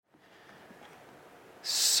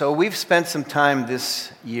So we've spent some time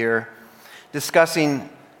this year discussing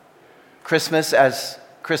Christmas as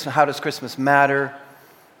Christmas. How does Christmas matter?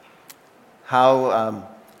 How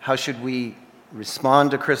should we respond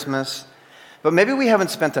to Christmas? But maybe we haven't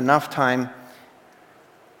spent enough time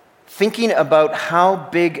thinking about how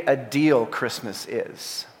big a deal Christmas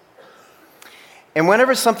is. And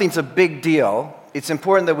whenever something's a big deal, it's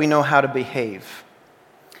important that we know how to behave.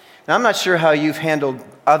 Now, I'm not sure how you've handled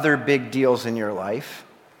other big deals in your life,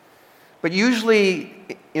 but usually,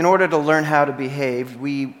 in order to learn how to behave,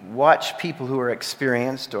 we watch people who are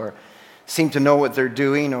experienced or seem to know what they're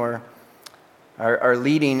doing or are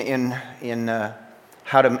leading in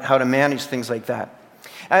how to manage things like that.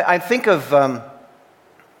 I think of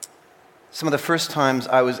some of the first times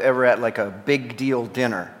I was ever at like a big deal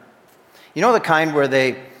dinner. You know the kind where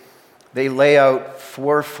they lay out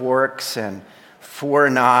 4 forks and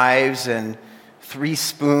 4 knives and 3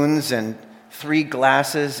 spoons and 3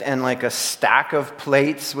 glasses and like a stack of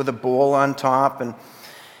plates with a bowl on top and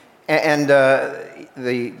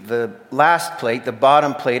the last plate, the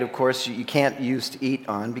bottom plate, of course, you can't use to eat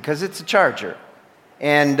on because it's a charger.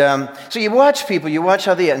 And so you watch people, you watch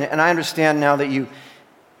how they, and I understand now that you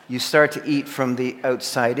start to eat from the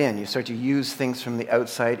outside in. You start to use things from the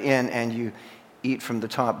outside in and you eat from the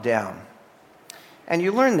top down. And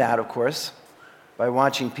you learn that, of course, by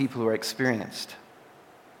watching people who are experienced.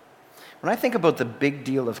 When I think about the big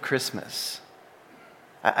deal of Christmas,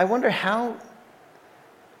 I wonder how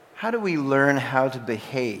do we learn how to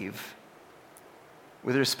behave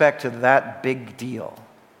with respect to that big deal?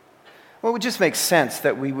 Well, it would just make sense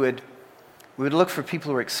that we would look for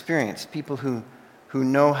people who are experienced, people who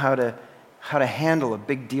know how to handle a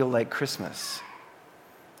big deal like Christmas.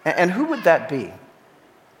 And who would that be?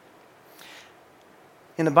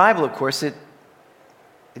 In the Bible, of course, it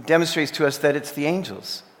demonstrates to us that it's the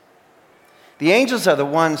angels. The angels are the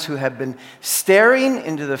ones who have been staring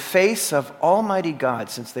into the face of Almighty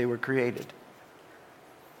God since they were created,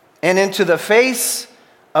 and into the face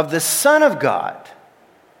of the Son of God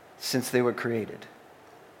since they were created.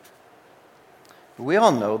 We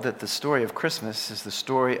all know that the story of Christmas is the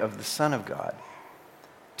story of the Son of God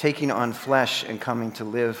taking on flesh and coming to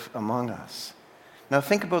live among us. Now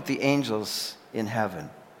think about the angels in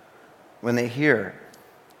heaven when they hear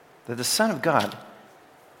that the Son of God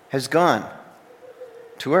has gone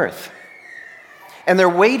to earth. And they're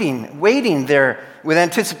waiting there with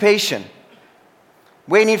anticipation,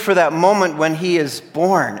 waiting for that moment when he is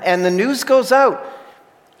born. And the news goes out,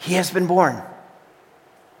 he has been born.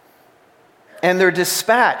 And they're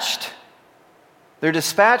dispatched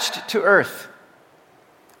to earth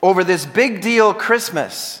over this big deal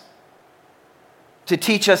Christmas to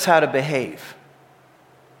teach us how to behave.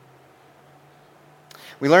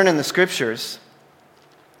 We learn in the scriptures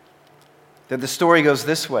that the story goes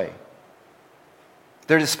this way.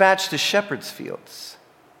 They're dispatched to shepherds' fields.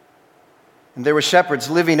 And there were shepherds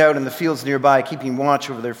living out in the fields nearby, keeping watch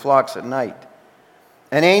over their flocks at night.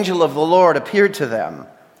 An angel of the Lord appeared to them,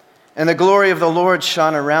 and the glory of the Lord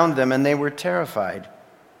shone around them, and they were terrified.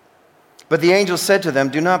 But the angel said to them,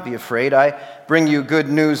 "Do not be afraid. I bring you good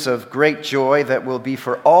news of great joy that will be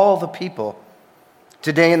for all the people.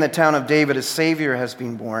 Today in the town of David a Savior has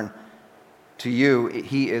been born. To you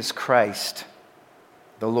he is Christ,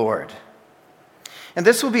 the Lord. And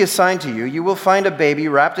this will be a sign to you. You will find a baby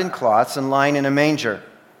wrapped in cloths and lying in a manger."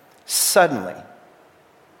 Suddenly,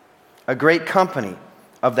 a great company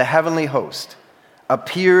of the heavenly host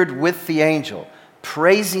appeared with the angel,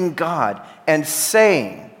 praising God and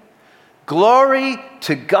saying, "Glory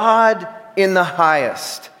to God in the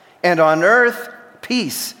highest, and on earth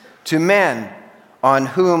peace to men on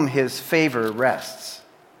whom his favor rests."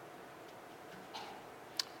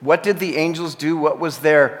 What did the angels do? What was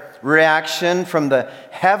their reaction from the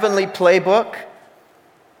heavenly playbook?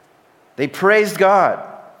 They praised God.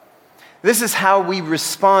 This is how we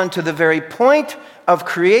respond to the very point of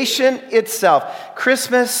creation itself.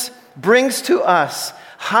 Christmas brings to us,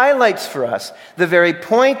 highlights for us, the very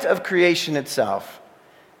point of creation itself.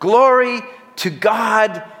 Glory to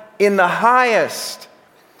God in the highest.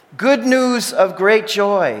 Good news of great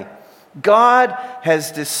joy. God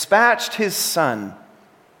has dispatched his Son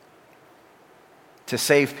to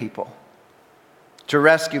save people, to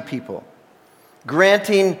rescue people,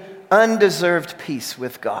 granting undeserved peace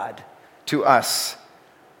with God to us.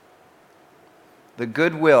 The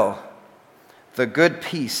goodwill, the good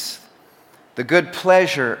peace, the good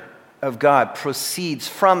pleasure of God proceeds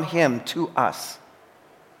from him to us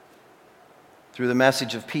through the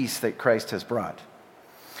message of peace that Christ has brought.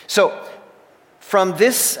 So, from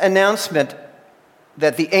this announcement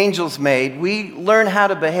that the angels made, we learn how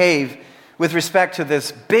to behave with respect to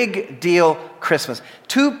this big deal Christmas.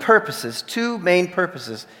 Two main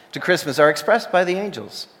purposes to Christmas are expressed by the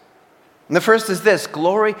angels. And the first is this: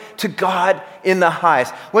 glory to God in the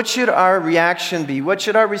highest. What should our reaction be? What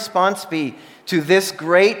should our response be to this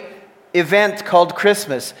great event called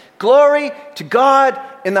Christmas? Glory to God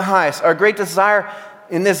in the highest. Our great desire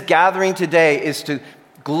in this gathering today is to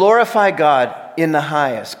glorify God in the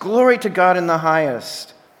highest. Glory to God in the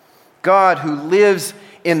highest. God who lives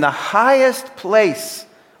in the highest place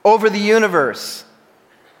over the universe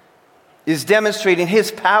is demonstrating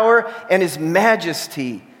his power and his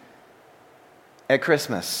majesty at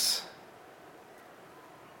Christmas.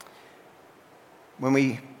 When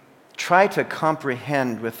we try to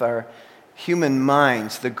comprehend with our human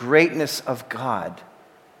minds the greatness of God,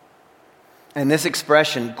 and this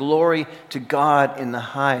expression, glory to God in the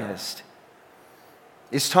highest,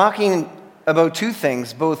 is talking about two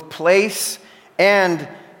things, both place and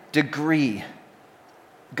degree.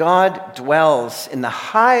 God dwells in the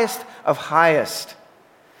highest of highest.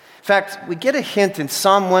 In fact, we get a hint in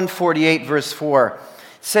Psalm 148, verse 4.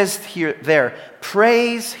 It says there,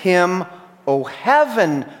 praise him, O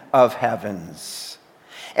heaven of heavens,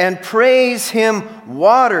 and praise him,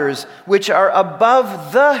 waters which are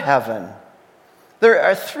above the heaven. There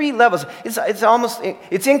are three levels.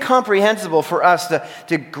 It's incomprehensible for us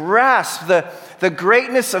to grasp the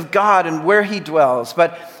greatness of God and where he dwells.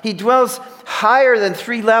 But he dwells higher than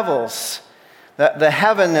three levels. The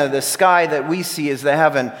heaven, the sky that we see is the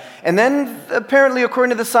heaven. And then, apparently,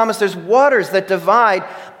 according to the psalmist, there's waters that divide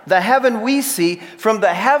the heaven we see from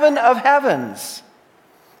the heaven of heavens.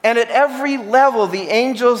 And at every level, the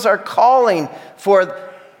angels are calling for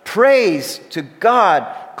praise to God,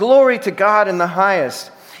 glory to God in the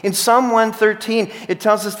highest. In Psalm 113, it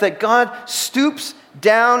tells us that God stoops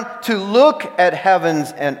down to look at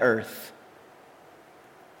heavens and earth.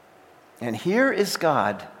 And here is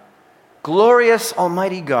God, glorious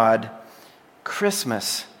Almighty God,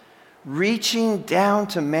 Christmas, reaching down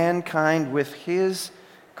to mankind with his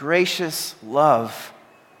gracious love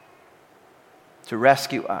to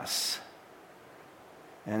rescue us.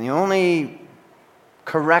 And the only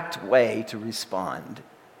correct way to respond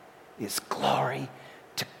is glory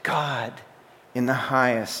to God in the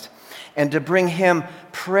highest, and to bring him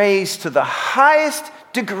praise to the highest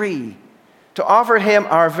degree, to offer him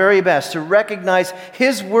our very best, to recognize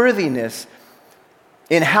his worthiness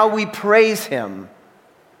in how we praise him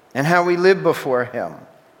and how we live before him.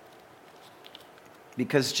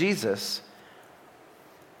 Because Jesus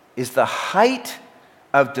is the height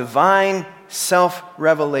of divine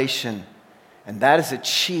self-revelation, and that is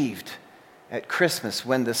achieved at Christmas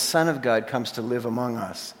when the Son of God comes to live among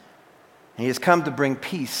us. And he has come to bring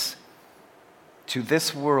peace to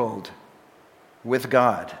this world with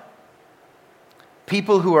God.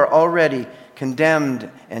 People who are already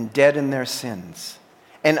condemned and dead in their sins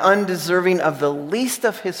and undeserving of the least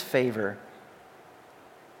of his favor.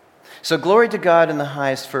 So glory to God in the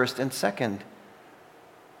highest first, and second,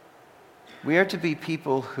 we are to be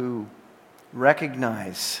people who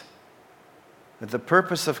recognize that the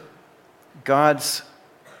purpose of God's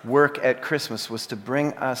work at Christmas was to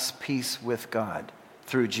bring us peace with God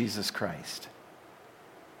through Jesus Christ.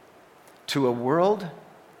 To a world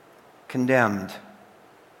condemned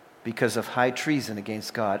because of high treason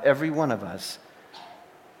against God, every one of us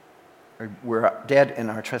we're dead in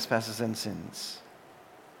our trespasses and sins,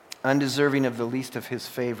 undeserving of the least of his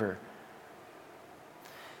favor.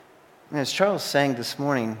 And as Charles sang this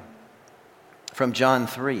morning from John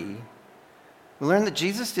 3, we learn that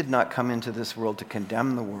Jesus did not come into this world to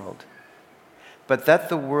condemn the world, but that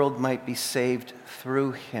the world might be saved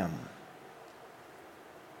through him.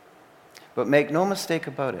 But make no mistake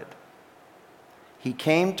about it, he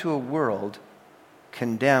came to a world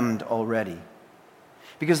condemned already.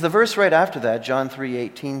 Because the verse right after that, John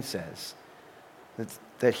 3:18, says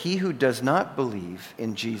that he who does not believe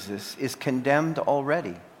in Jesus is condemned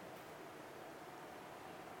already.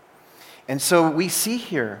 And so we see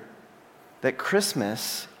here that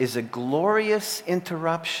Christmas is a glorious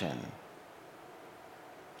interruption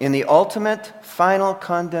in the ultimate, final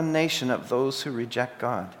condemnation of those who reject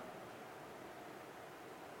God.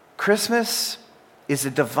 Christmas is a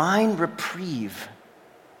divine reprieve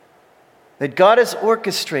that God has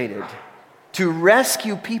orchestrated to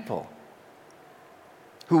rescue people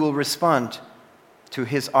who will respond to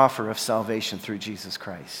his offer of salvation through Jesus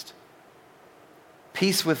Christ.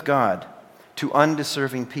 Peace with God to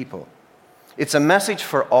undeserving people. It's a message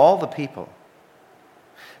for all the people,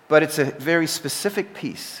 but it's a very specific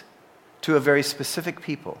peace to a very specific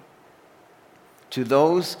people, to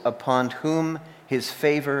those upon whom his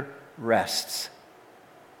favor rests.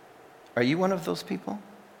 Are you one of those people?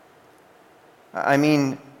 I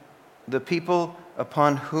mean, the people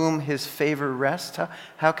upon whom his favor rests,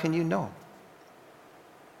 how can you know?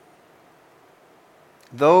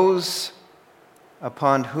 Those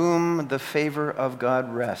upon whom the favor of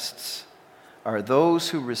God rests are those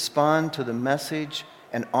who respond to the message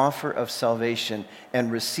and offer of salvation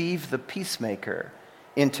and receive the peacemaker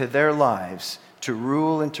into their lives to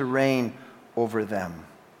rule and to reign over them.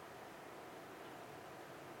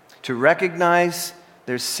 To recognize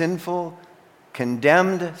their sinful,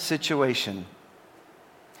 condemned situation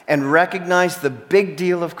and recognize the big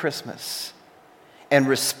deal of Christmas and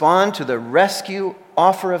respond to the rescue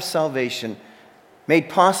offer of salvation made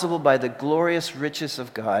possible by the glorious riches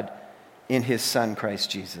of God in his Son, Christ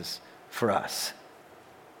Jesus, for us.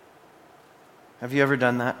 Have you ever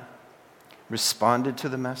done that? Responded to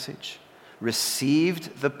the message?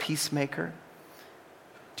 Received the peacemaker?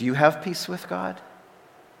 Do you have peace with God?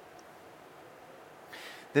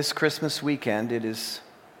 This Christmas weekend, it is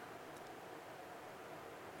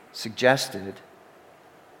suggested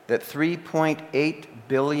that 3.8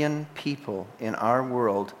 billion people in our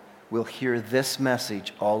world will hear this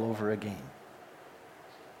message all over again.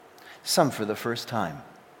 Some for the first time,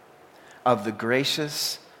 of the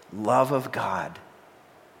gracious love of God,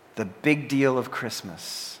 the big deal of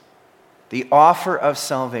Christmas, the offer of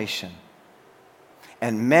salvation.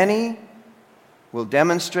 And many will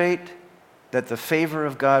demonstrate that the favor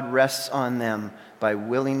of God rests on them by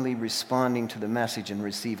willingly responding to the message and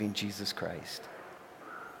receiving Jesus Christ.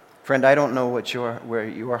 Friend, I don't know where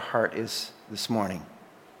your heart is this morning,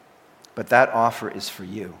 but that offer is for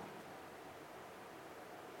you.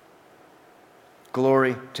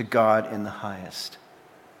 Glory to God in the highest.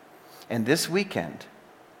 And this weekend,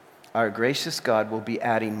 our gracious God will be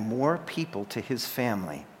adding more people to his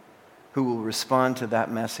family who will respond to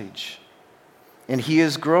that message. And he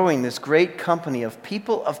is growing this great company of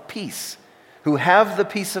people of peace who have the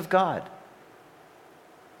peace of God,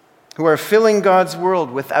 who are filling God's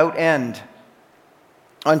world without end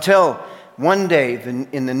until one day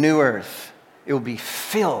in the new earth, it will be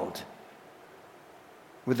filled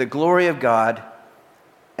with the glory of God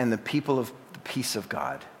and the people of the peace of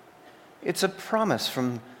God. It's a promise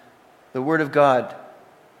from the Word of God.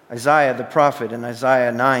 Isaiah the prophet in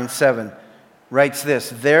Isaiah 9:7 writes this: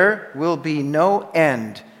 "There will be no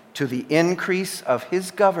end to the increase of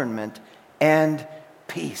his government and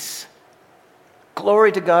peace."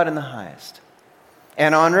 Glory to God in the highest.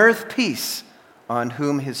 And on earth peace, on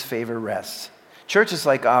whom his favor rests. Churches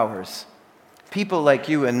like ours, people like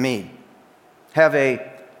you and me, have an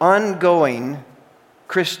ongoing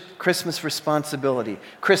Christmas responsibility,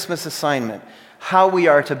 Christmas assignment, how we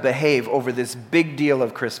are to behave over this big deal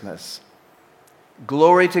of Christmas.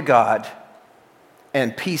 Glory to God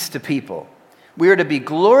and peace to people. We are to be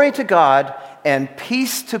glory to God and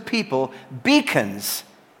peace to people, beacons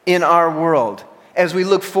in our world as we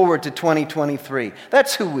look forward to 2023.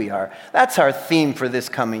 That's who we are. That's our theme for this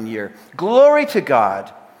coming year. Glory to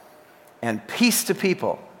God and peace to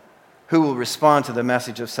people who will respond to the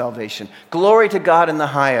message of salvation. Glory to God in the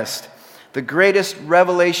highest. The greatest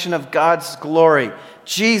revelation of God's glory,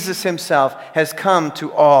 Jesus himself, has come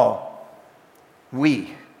to all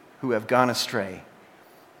we who have gone astray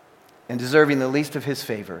and deserving the least of his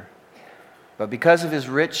favor. But because of his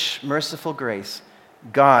rich, merciful grace,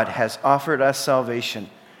 God has offered us salvation.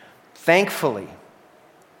 Thankfully,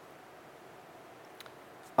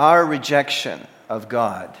 our rejection of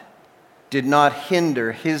God did not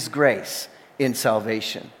hinder his grace in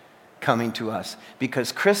salvation coming to us,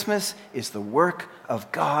 because Christmas is the work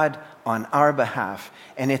of God on our behalf,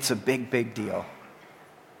 and it's a big, big deal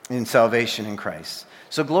in salvation in Christ.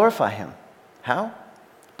 So glorify him. How?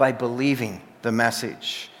 By believing the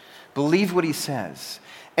message. Believe what he says.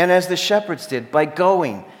 And as the shepherds did, by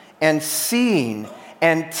going and seeing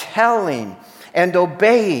and telling and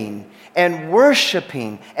obeying and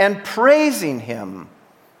worshiping and praising him,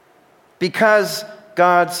 because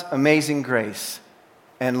God's amazing grace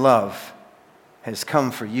and love has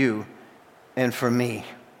come for you and for me.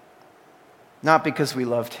 Not because we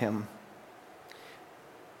loved him,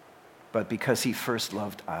 but because he first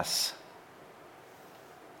loved us.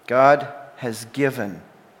 God has given.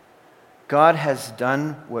 God has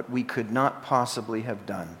done what we could not possibly have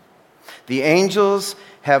done. The angels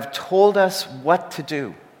have told us what to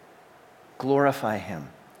do. Glorify him.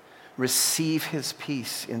 Receive his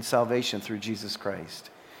peace in salvation through Jesus Christ.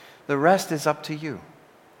 The rest is up to you.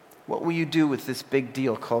 What will you do with this big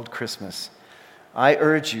deal called Christmas? I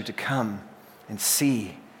urge you to come and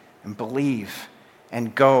see and believe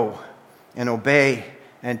and go and obey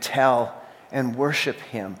and tell and worship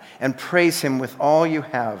him and praise him with all you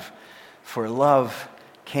have. for love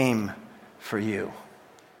came for you.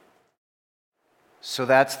 So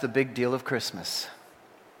that's the big deal of Christmas.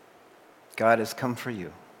 God has come for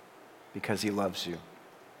you because he loves you.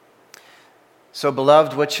 So,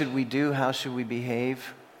 beloved, what should we do? How should we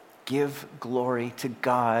behave? Give glory to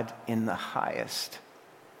God in the highest.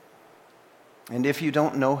 And if you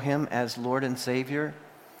don't know him as Lord and Savior,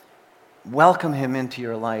 welcome him into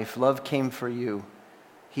your life. Love came for you.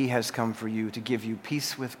 He has come for you to give you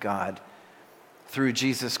peace with God through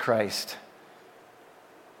Jesus Christ.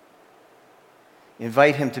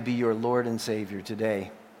 Invite him to be your Lord and Savior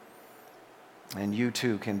today. And you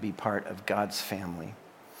too can be part of God's family.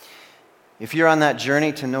 If you're on that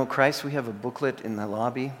journey to know Christ, we have a booklet in the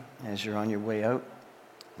lobby as you're on your way out.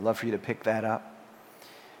 I'd love for you to pick that up.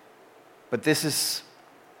 But this is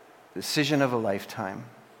the decision of a lifetime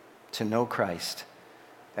to know Christ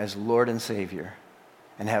as Lord and Savior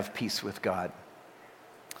and have peace with God.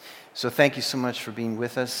 So thank you so much for being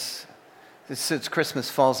with us. Since Christmas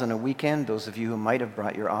falls on a weekend, those of you who might have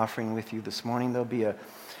brought your offering with you this morning, there'll be a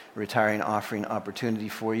retiring offering opportunity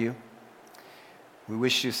for you. We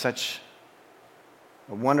wish you such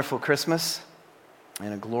a wonderful Christmas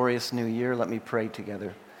and a glorious new year. Let me pray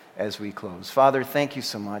together as we close. Father, thank you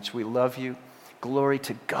so much. We love you. Glory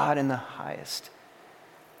to God in the highest.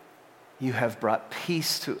 You have brought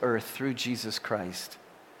peace to earth through Jesus Christ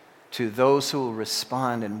to those who will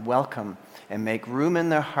respond and welcome and make room in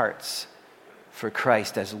their hearts for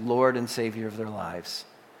Christ as Lord and Savior of their lives.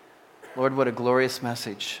 Lord, what a glorious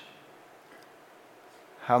message.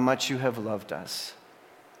 How much you have loved us.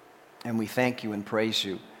 And we thank you and praise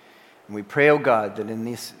you. And we pray, oh God, that in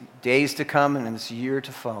these days to come and in this year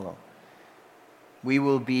to follow, we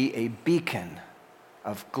will be a beacon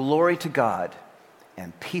of glory to God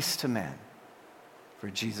and peace to men. For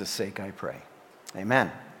Jesus' sake I pray.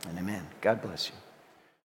 Amen and amen. God bless you.